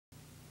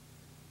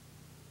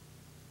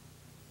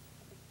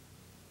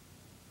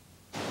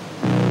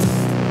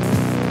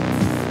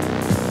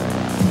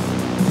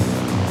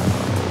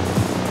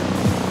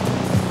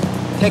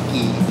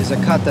Tekki is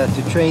a kata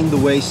to train the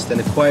waist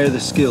and acquire the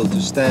skill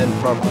to stand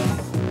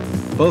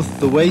properly. Both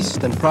the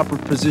waist and proper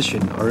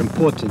position are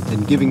important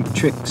in giving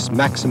tricks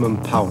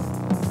maximum power.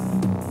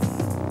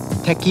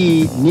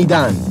 Tekki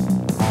Nidan.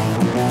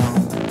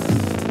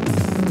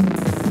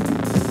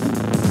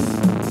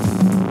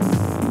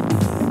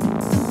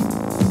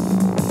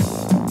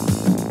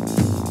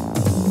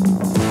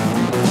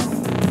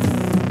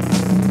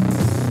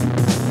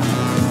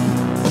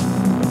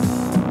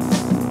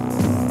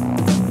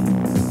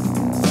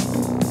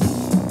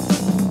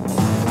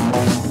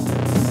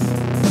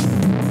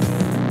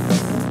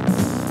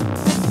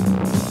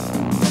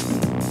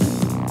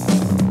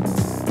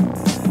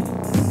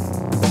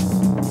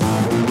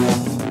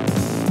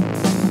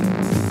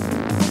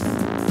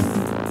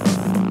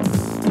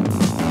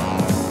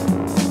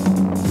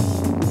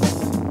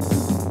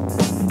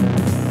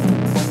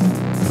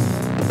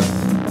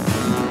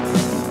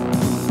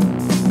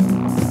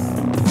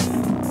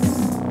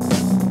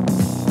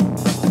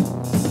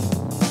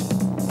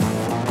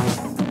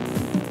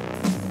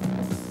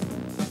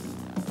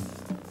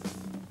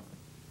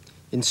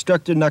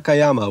 Instructor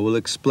Nakayama will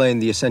explain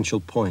the essential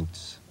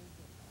points.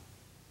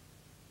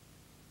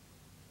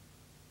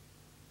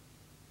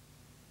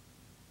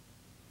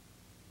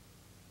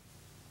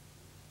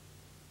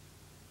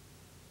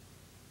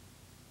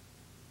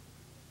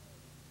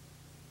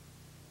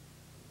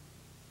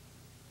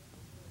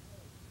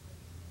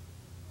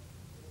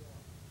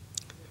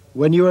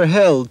 When you are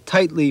held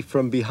tightly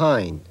from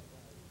behind,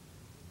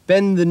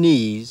 bend the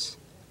knees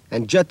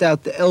and jut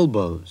out the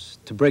elbows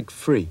to break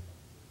free.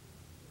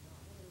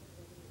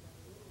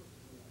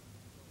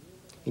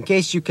 In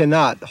case you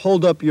cannot,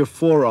 hold up your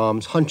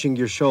forearms, hunching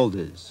your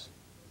shoulders.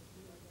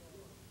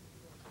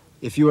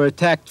 If you are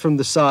attacked from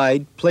the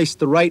side, place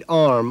the right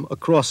arm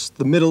across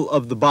the middle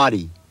of the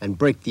body and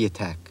break the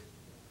attack.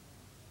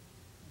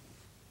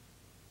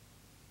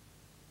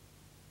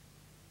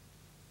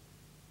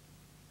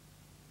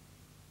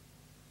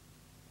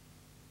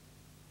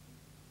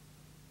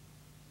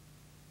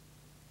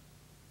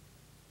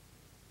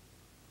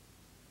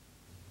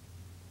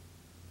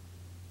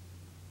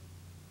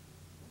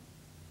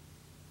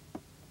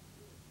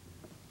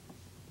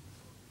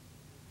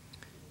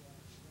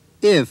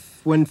 If,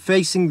 when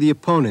facing the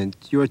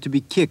opponent, you are to be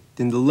kicked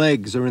in the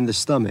legs or in the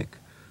stomach,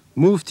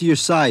 move to your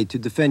side to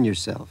defend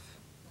yourself.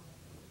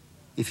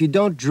 If you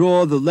don't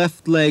draw the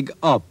left leg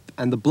up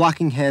and the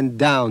blocking hand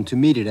down to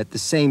meet it at the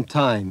same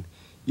time,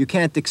 you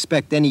can't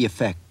expect any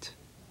effect.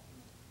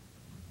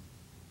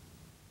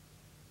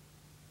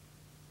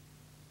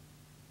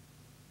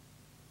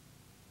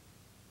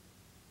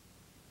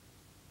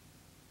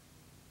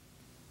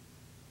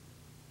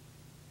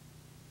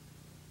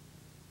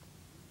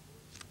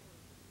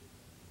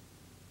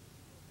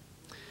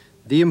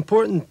 The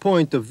important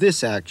point of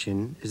this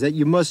action is that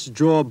you must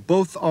draw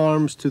both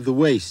arms to the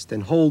waist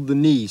and hold the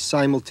knee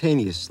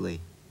simultaneously.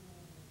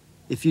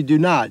 If you do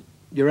not,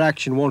 your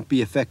action won't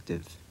be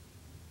effective.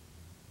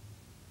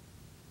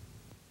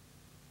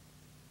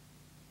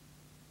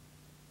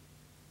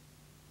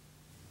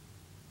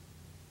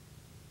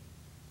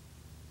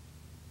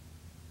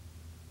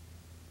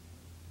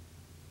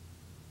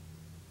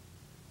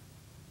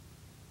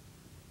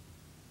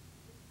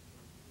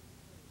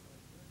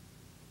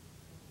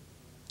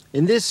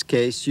 In this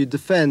case, you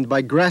defend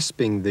by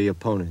grasping the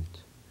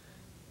opponent.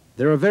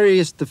 There are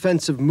various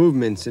defensive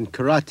movements in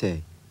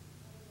karate,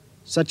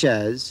 such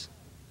as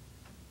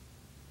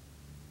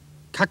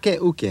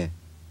kake-uke,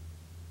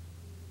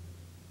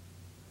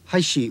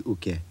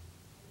 haishi-uke,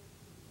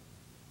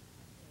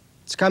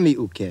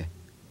 tsukami-uke,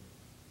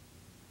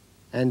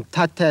 and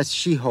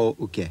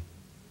tatashiho-uke.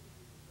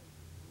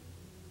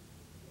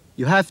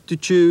 You have to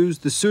choose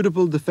the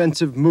suitable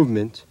defensive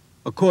movement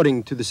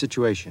according to the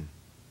situation.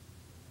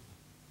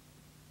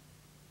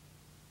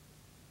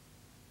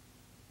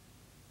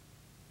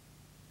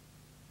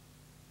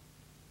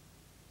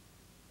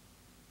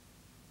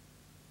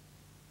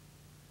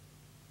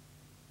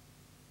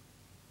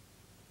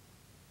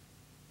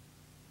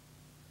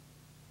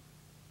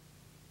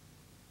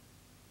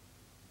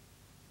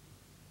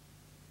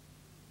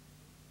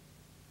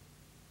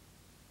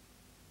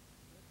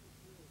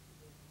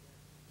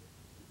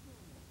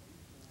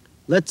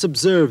 Let's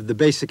observe the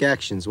basic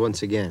actions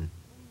once again.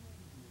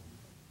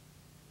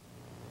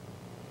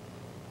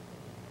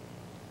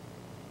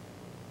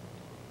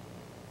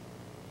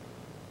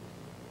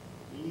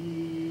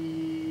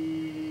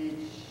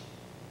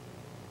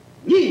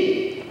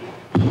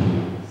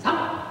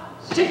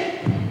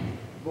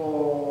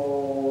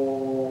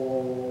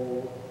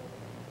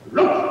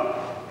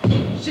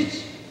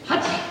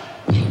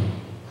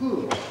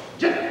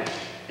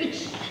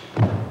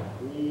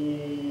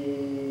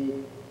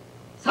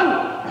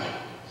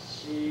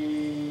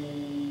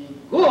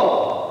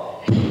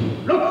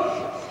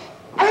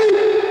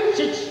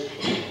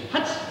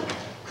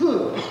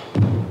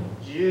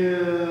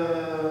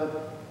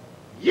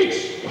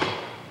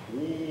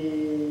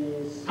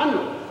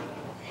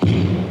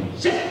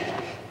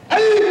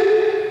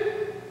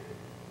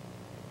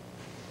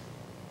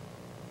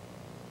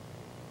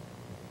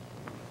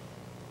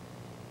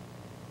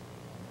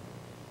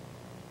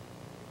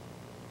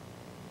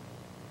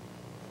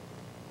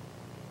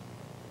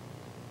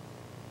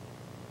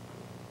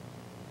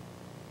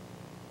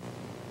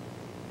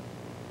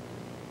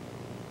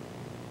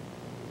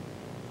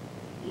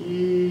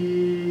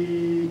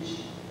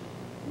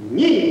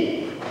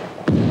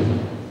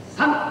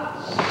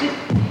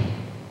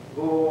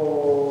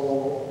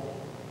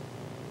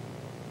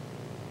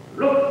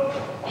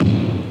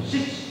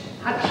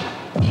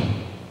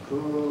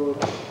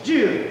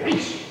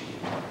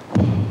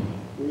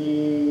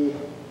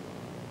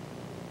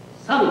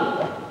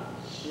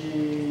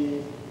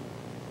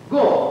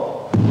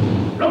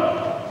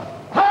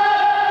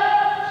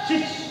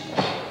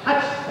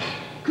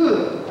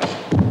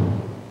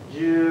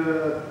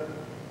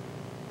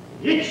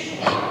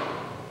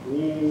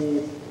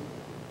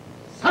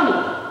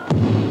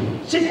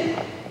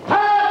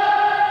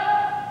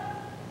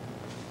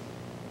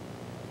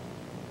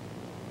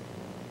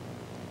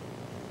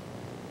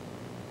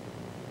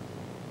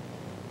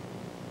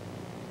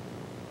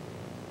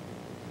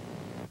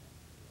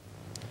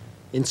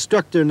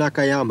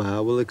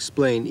 Nakayama will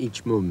explain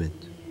each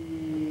movement.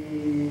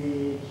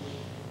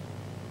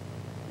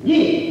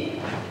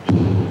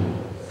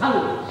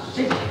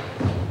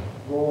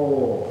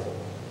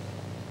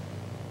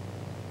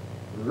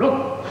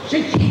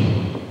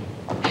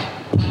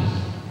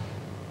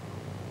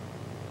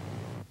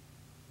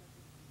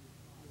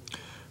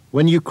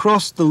 you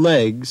cross the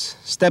legs,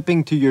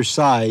 stepping to your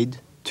side,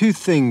 two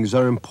things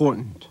are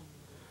important.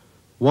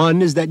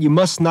 One is that you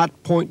must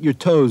not point your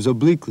toes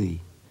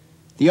obliquely.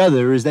 The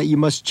other is that you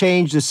must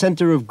change the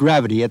center of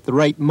gravity at the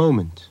right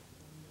moment.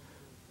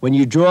 When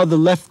you draw the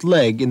left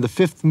leg in the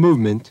fifth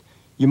movement,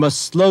 you must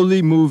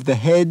slowly move the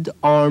head,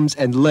 arms,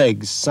 and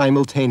legs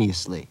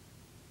simultaneously.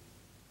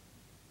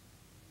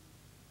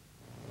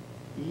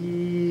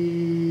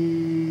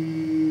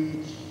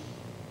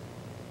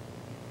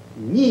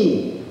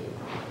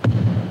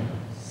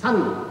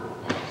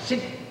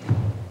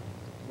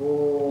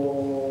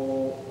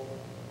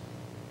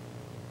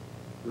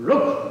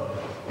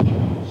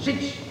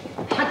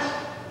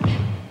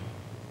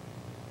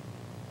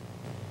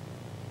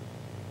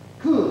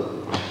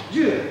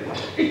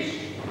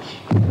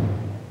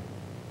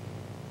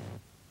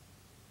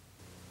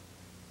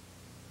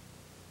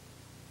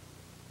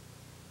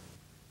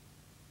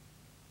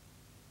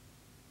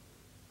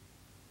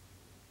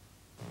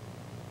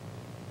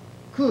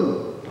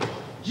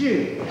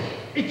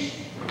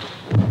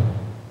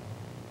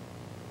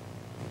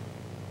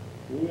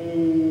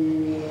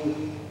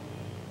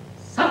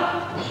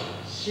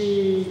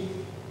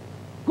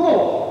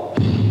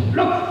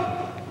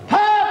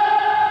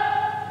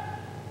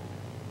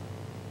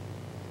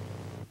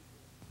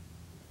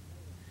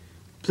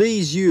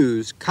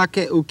 use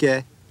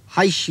kake-uke,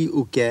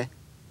 haishi-uke,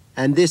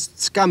 and this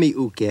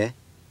tsukami-uke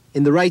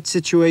in the right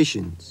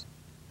situations,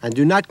 and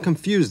do not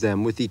confuse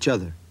them with each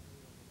other.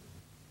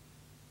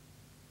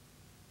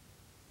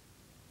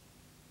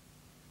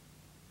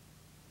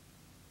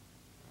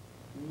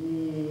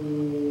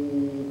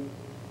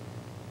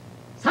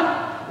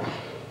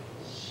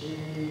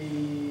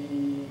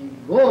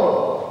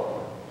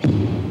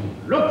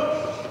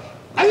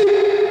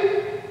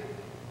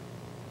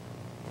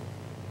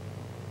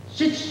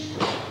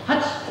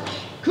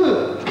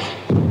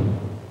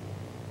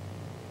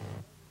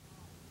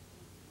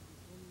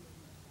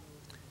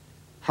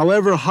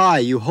 high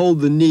you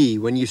hold the knee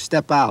when you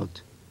step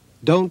out,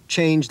 don't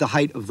change the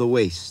height of the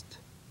waist.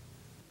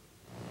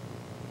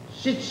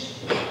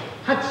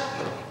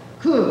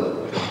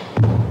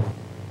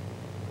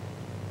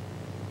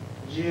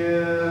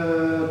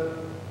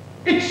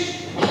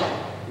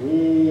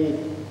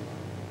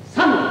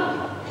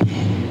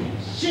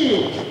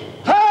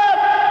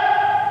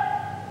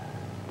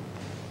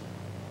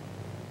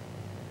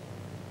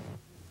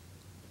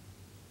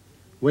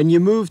 you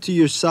move to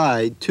your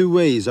side, two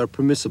ways are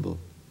permissible.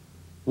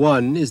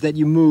 One is that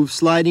you move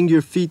sliding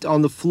your feet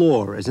on the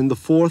floor, as in the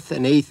fourth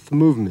and eighth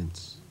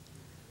movements.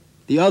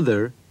 The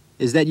other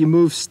is that you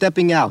move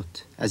stepping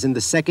out, as in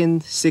the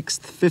second,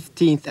 sixth,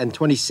 15th, and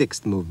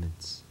 26th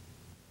movements.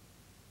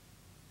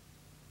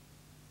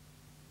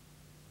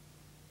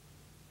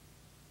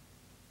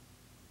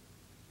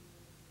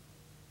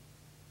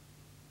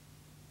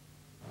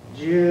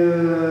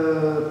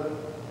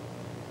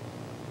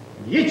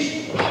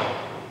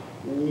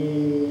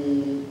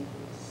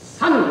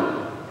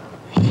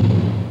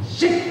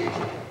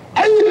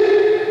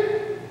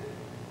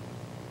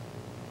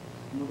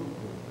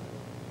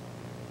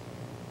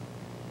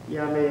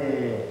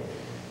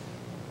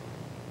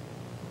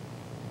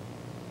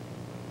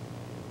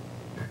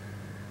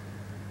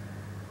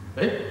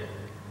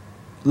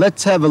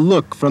 Let's have a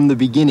look from the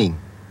beginning.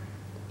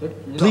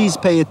 Please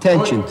pay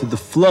attention to the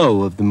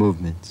flow of the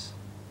movements.